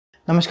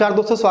नमस्कार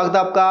दोस्तों, स्वागत है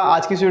आपका।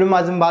 आज की इस वीडियो में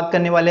आज हम बात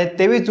करने वाले हैं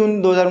 23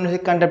 जून 2019 के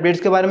करंट अपडेट्स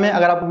के बारे में।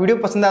 अगर आपको वीडियो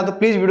पसंद आया तो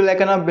प्लीज वीडियो लाइक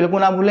करना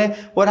बिल्कुल ना भूलें,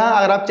 और हाँ,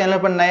 अगर आप चैनल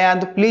पर नए आए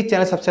तो प्लीज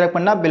चैनल सब्सक्राइब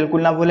करना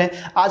बिल्कुल ना भूलें।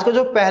 आज का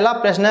जो पहला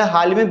प्रश्न है,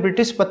 हाल ही में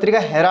ब्रिटिश पत्रिका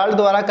हेराल्ड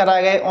द्वारा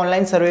कराए गए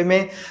ऑनलाइन सर्वे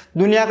में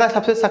दुनिया का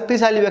सबसे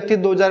शक्तिशाली व्यक्ति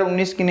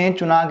 2019 के लिए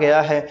चुना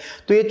गया है।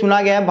 तो ये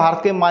चुना गया है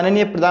भारत के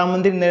माननीय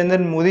प्रधानमंत्री नरेंद्र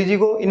मोदी जी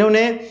को।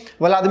 इन्होंने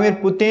व्लादिमीर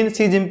पुतिन,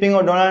 शी जिनपिंग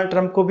और डोनाल्ड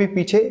ट्रंप को भी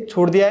पीछे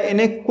छोड़ दिया है।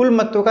 इन्हें कुल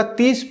मतों का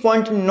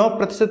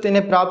 30.9%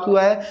 इन्हें प्राप्त हुआ है,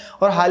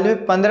 और हाल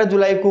में 15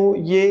 जुलाई को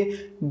ये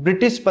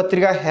ब्रिटिश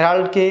पत्रिका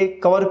हेराल्ड के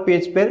कवर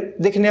पेज पर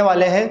दिखने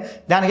वाले हैं।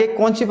 ध्यान रखिए,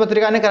 कौन सी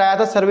पत्रिका ने कराया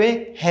था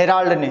सर्वे?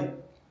 हेराल्ड ने।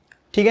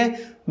 ठीक है,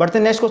 बढ़ते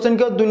नेक्स्ट क्वेश्चन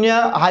की ओर। दुनिया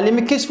हाल ही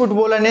में किस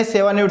फुटबॉलर ने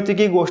सेवानिवृत्ति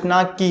की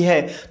घोषणा की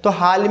है? तो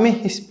हाल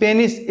में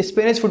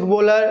स्पेनिश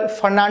फुटबॉलर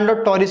फर्नांडो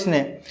टोरिस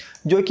ने,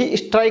 जो कि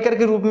स्ट्राइकर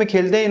के रूप में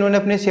खेलते हैं, इन्होंने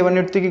अपनी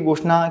सेवानिवृत्ति की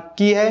घोषणा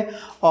की है,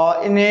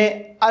 और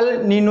इन्हें अल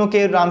नीनो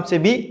के नाम से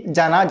भी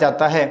जाना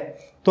जाता है।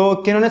 तो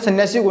किन्होंने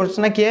सन्यासी की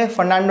घोषणा की है?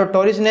 फर्नांडो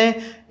टोरिस ने।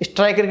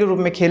 स्ट्राइकर के रूप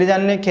में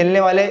खेलने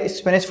वाले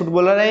स्पेनिश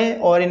फुटबॉलर हैं,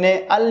 और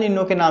इन्हें अल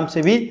नीनो के नाम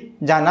से भी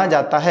जाना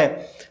जाता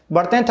है।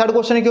 बढ़ते हैं थर्ड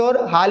क्वेश्चन की ओर।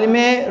 हाल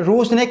में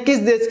रूस ने किस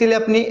देश के लिए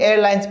अपनी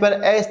एयरलाइंस पर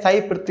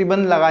अस्थायी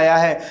प्रतिबंध लगाया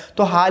है?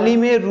 तो हाल ही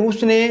में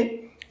रूस ने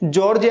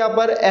जॉर्जिया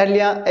पर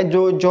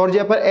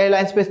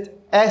एयरलाइंस पर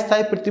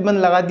अस्थायी प्रतिबंध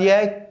लगा दिया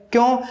है।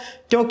 क्यों?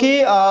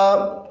 क्योंकि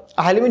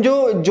हाल ही में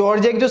जो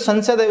जॉर्जिया की जो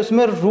संसद है,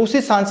 उसमें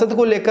रूसी सांसद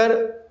को लेकर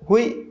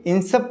हुई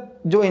हिंसक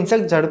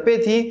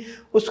झड़पें थी,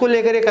 उसको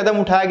लेकर एक कदम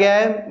उठाया गया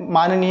है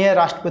माननीय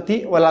राष्ट्रपति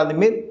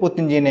व्लादिमीर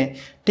पुतिन जी ने।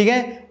 ठीक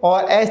है,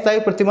 और अस्थायी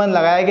प्रतिबंध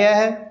लगाया गया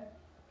है।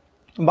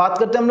 बात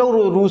करते हैं हम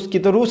लोग रूस की।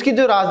 तो रूस की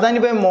जो राजधानी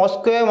है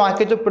मॉस्को है, वहाँ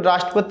के जो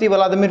राष्ट्रपति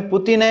व्लादिमीर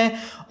पुतिन है,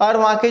 और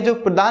वहाँ के जो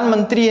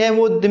प्रधानमंत्री हैं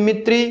वो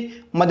दिमित्री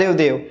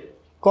मदेवदेव।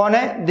 कौन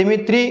है?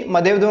 दिमित्री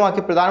मदेवदेव वहाँ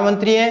के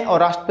प्रधानमंत्री हैं, और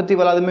राष्ट्रपति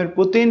व्लादिमीर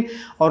पुतिन।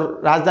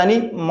 और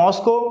राजधानी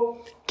मॉस्को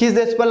किस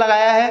देश पर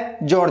लगाया है?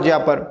 जॉर्जिया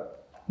पर।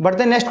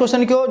 बढ़ते हैं नेक्स्ट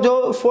क्वेश्चन की ओर।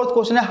 जो फोर्थ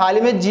क्वेश्चन है, हाल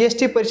ही में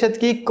जीएसटी परिषद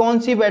की कौन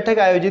सी बैठक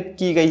आयोजित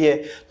की गई है?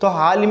 तो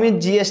हाल ही में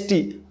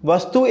जीएसटी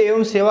वस्तु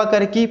एवं सेवा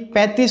कर की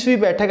 35वीं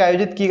बैठक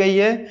आयोजित की गई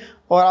है।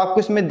 और आपको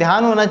इसमें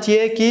ध्यान होना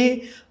चाहिए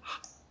कि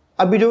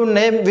अभी जो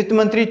नए वित्त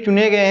मंत्री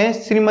चुने गए हैं,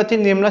 श्रीमती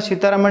निर्मला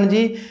सीतारमण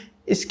जी,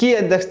 इसकी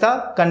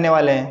अध्यक्षता करने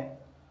वाले हैं।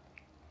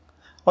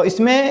 और इस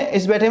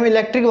बैठक में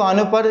इलेक्ट्रिक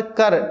वाहनों पर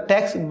कर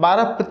टैक्स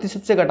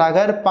 12% से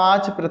घटाकर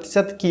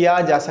 5% किया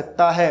जा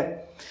सकता है।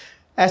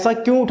 ऐसा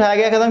क्यों उठाया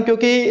गया कदम?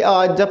 क्योंकि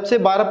जब से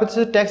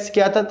 12% टैक्स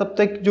किया था, तब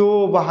तक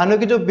जो वाहनों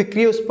की जो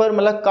बिक्री है उस पर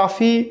मतलब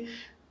काफ़ी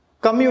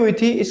कमी हुई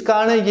थी। इस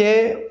कारण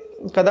ये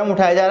कदम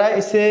उठाया जा रहा है।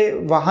 इससे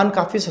वाहन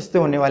काफ़ी सस्ते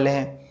होने वाले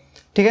हैं।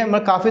 ठीक है,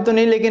 मतलब काफ़ी तो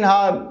नहीं, लेकिन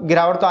हाँ,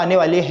 गिरावट तो आने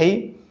वाली है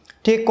ही।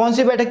 ठीक, कौन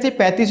सी बैठक थी?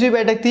 35वीं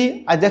बैठक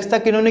थी। अध्यक्षता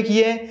किन्होंने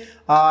की है?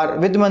 और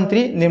वित्त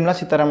मंत्री निर्मला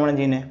सीतारमण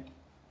जी ने।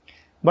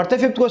 बढ़ते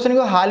फिफ्थ क्वेश्चन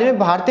को। हाल ही में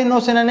भारतीय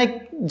नौसेना ने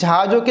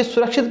जहाज़ों के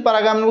सुरक्षित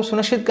परागमन को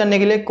सुनिश्चित करने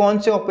के लिए कौन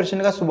से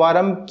ऑपरेशन का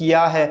शुभारंभ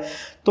किया है?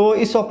 तो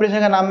इस ऑपरेशन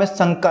का नाम है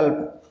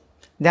संकल्प।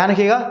 ध्यान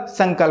रखिएगा,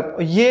 संकल्प।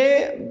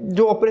 ये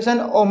जो ऑपरेशन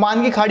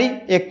ओमान की खाड़ी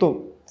एक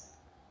तो,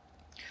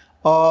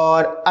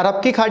 और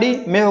अरब की खाड़ी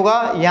में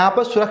होगा। यहाँ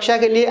पर सुरक्षा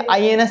के लिए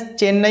आईएनएस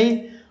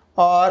चेन्नई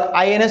और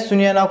आईएनएस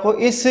सुनियाना को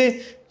इस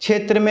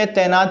क्षेत्र में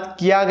तैनात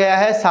किया गया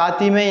है।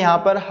 साथ ही में यहाँ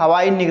पर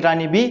हवाई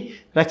निगरानी भी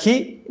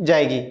रखी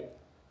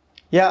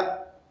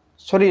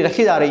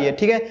जा रही है।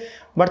 ठीक है,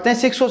 बढ़ते हैं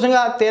सिक्स क्वेश्चन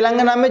का।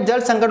 तेलंगाना में जल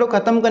संकट को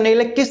खत्म करने के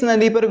लिए किस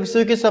नदी पर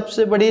विश्व की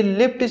सबसे बड़ी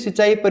लिफ्ट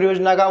सिंचाई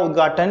परियोजना का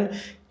उद्घाटन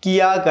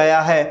किया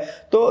गया है?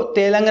 तो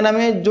तेलंगाना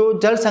में जो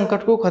जल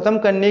संकट को खत्म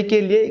करने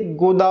के लिए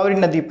गोदावरी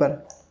नदी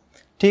पर,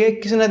 ठीक है,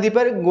 किस नदी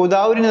पर?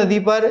 गोदावरी नदी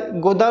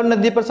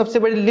पर सबसे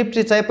बड़ी लिफ्ट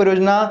सिंचाई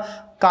परियोजना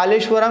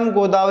कालेश्वरम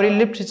गोदावरी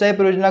लिफ्ट सिंचाई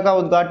परियोजना का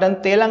उद्घाटन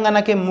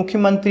तेलंगाना के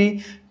मुख्यमंत्री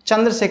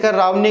चंद्रशेखर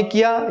राव ने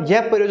किया।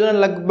 यह परियोजना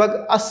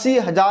लगभग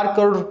 82,000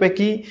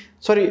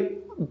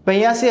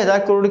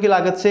 करोड़ की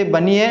लागत से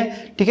बनी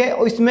है। ठीक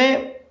है,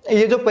 इसमें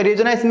ये जो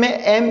परियोजना,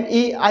 इसमें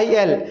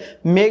MEIL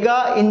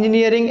mega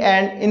engineering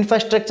and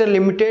infrastructure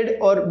limited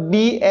और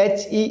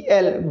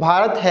BHEL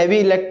Bharat heavy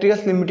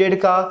electricals limited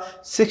का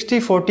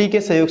 60-40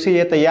 के सहयोग से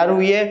यह तैयार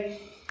हुई है।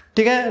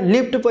 ठीक है,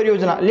 लिफ्ट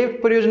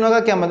परियोजना का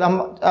क्या मतलब?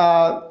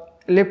 हम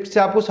लिफ्ट से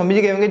आपको समझ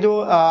गए होंगे, जो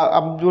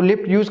अब जो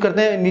लिफ्ट यूज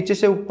करते हैं नीचे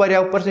से ऊपर या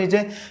ऊपर से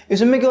नीचे,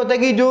 इसमें क्या होता है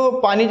कि जो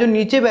पानी जो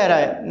नीचे बह रहा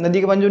है,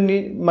 नदी का पानी जो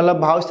मतलब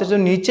भाव स्तर जो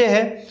नीचे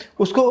है,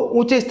 उसको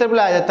ऊंचे स्तर पर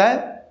लाया जाता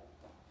है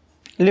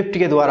लिफ्ट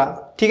के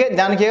द्वारा। ठीक है,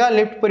 ध्यान रखिएगा।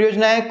 लिफ्ट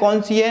परियोजना है,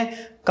 कौन सी है?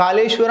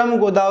 कालेश्वरम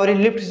गोदावरी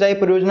लिफ्ट सिंचाई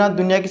परियोजना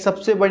दुनिया की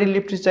सबसे बड़ी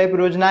लिफ्ट सिंचाई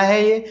परियोजना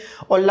है ये,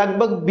 और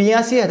लगभग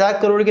 82,000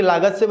 करोड़ की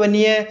लागत से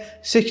बनी है।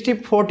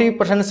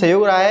 60-40%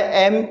 सहयोग रहा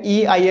है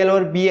MEIL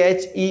और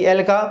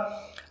BHEL का।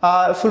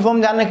 फुल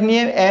फॉर्म ध्यान रखनी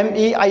है।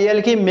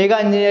 MEIL की mega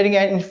engineering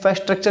and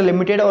infrastructure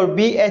limited, और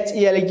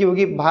BHEL की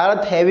होगी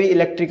Bharat heavy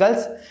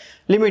electricals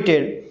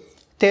limited.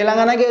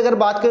 Telangana की अगर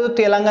बात करें तो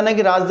तेलंगाना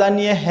की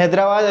राजधानी है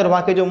हैदराबाद, और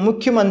वहाँ के जो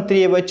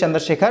मुख्यमंत्री है वह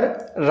चंद्रशेखर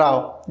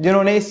राव,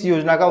 जिन्होंने इस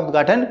योजना का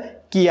उद्घाटन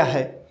किया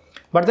है।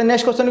 बढ़ते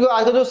नेक्स्ट क्वेश्चन को।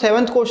 आज का जो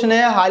 7th क्वेश्चन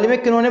है, हाल ही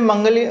में किन्होंने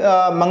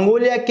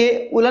मंगोलिया के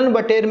उलन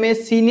बटेर में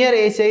सीनियर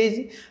एशियाई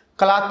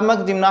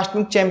कलात्मक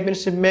जिम्नास्टिक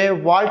चैंपियनशिप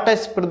में वाल्टा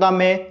स्पर्धा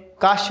में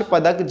कांस्य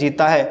पदक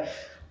जीता है?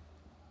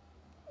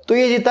 तो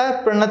ये जीता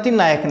है प्रणति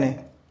नायक ने।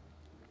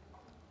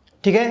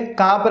 ठीक है,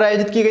 कहां पर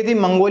आयोजित की गई थी?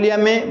 मंगोलिया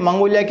में,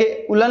 मंगोलिया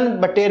के उलन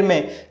बटेर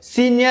में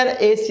सीनियर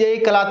एशियाई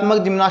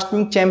कलात्मक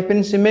जिम्नास्टिक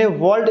चैंपियनशिप में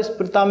वर्ल्ड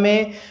स्पर्धा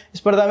में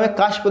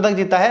कांस्य पदक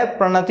जीता है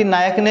प्रणति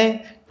नायक ने।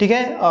 ठीक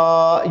है,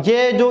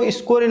 ये जो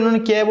स्कोर इन्होंने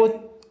किया है वो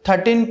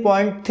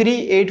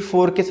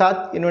 13.384 के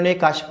साथ इन्होंने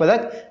कांस्य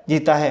पदक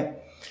जीता है।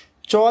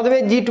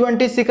 14वें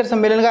G20 शिखर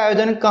सम्मेलन का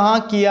आयोजन कहाँ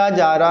किया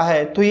जा रहा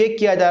है? तो ये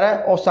किया जा रहा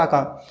है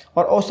ओसाका,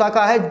 और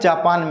ओसाका है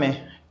जापान में।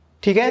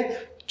 ठीक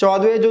है,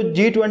 14वें जो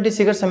G20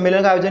 शिखर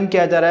सम्मेलन का आयोजन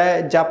किया जा रहा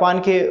है जापान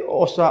के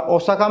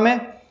ओसाका में।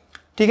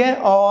 ठीक है,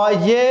 और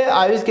ये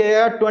आयोजित किया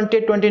जाएगा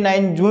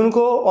 29 जून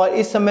को। और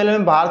इस सम्मेलन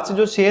में भारत से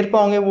जो शेरपा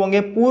होंगे वो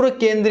होंगे पूर्व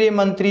केंद्रीय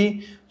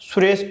मंत्री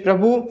सुरेश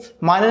प्रभु,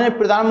 माननीय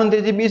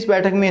प्रधानमंत्री जी भी इस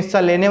बैठक में हिस्सा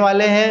लेने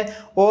वाले हैं।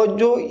 और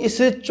जो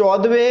इस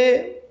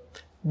 14वें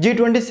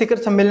G20 शिखर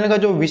सम्मेलन का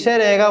जो विषय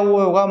रहेगा वो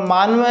होगा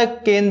मानव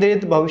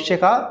केंद्रित भविष्य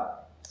का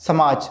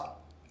समाज।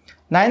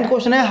 9th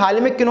क्वेश्चन है, हाल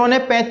ही में किन्होंने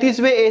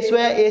 35वें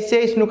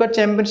एशियाई स्नूकर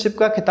चैंपियनशिप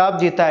का खिताब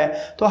जीता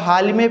है? तो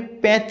हाल ही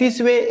में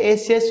 35वें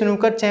एशियाई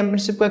स्नूकर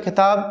चैंपियनशिप का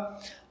खिताब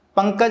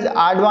पंकज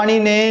आडवाणी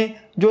ने,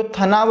 जो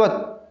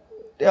थनावत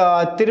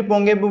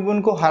तिरपोंगे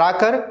को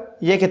हराकर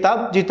यह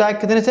खिताब जीता है।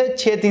 कितने से?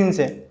 6-3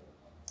 से।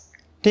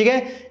 ठीक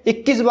है,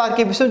 21 बार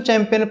के विश्व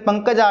चैंपियन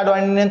पंकज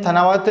आडवाणी ने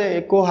थनावत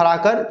को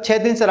हराकर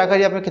 6-3 से हराकर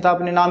ये अपने खिताब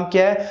अपने नाम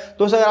किया है।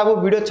 दोस्तों, अगर आपको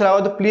वीडियो अच्छा लगा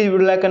तो प्लीज़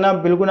वीडियो लाइक करना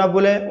बिल्कुल ना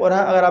भूलें, और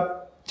हाँ, अगर आप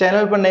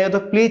चैनल पर नए हो तो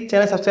प्लीज़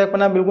चैनल सब्सक्राइब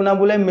करना बिल्कुल ना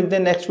भूलें। मिलते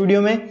हैं नेक्स्ट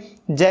वीडियो में।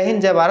 जय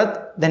हिंद, जय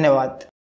भारत, धन्यवाद।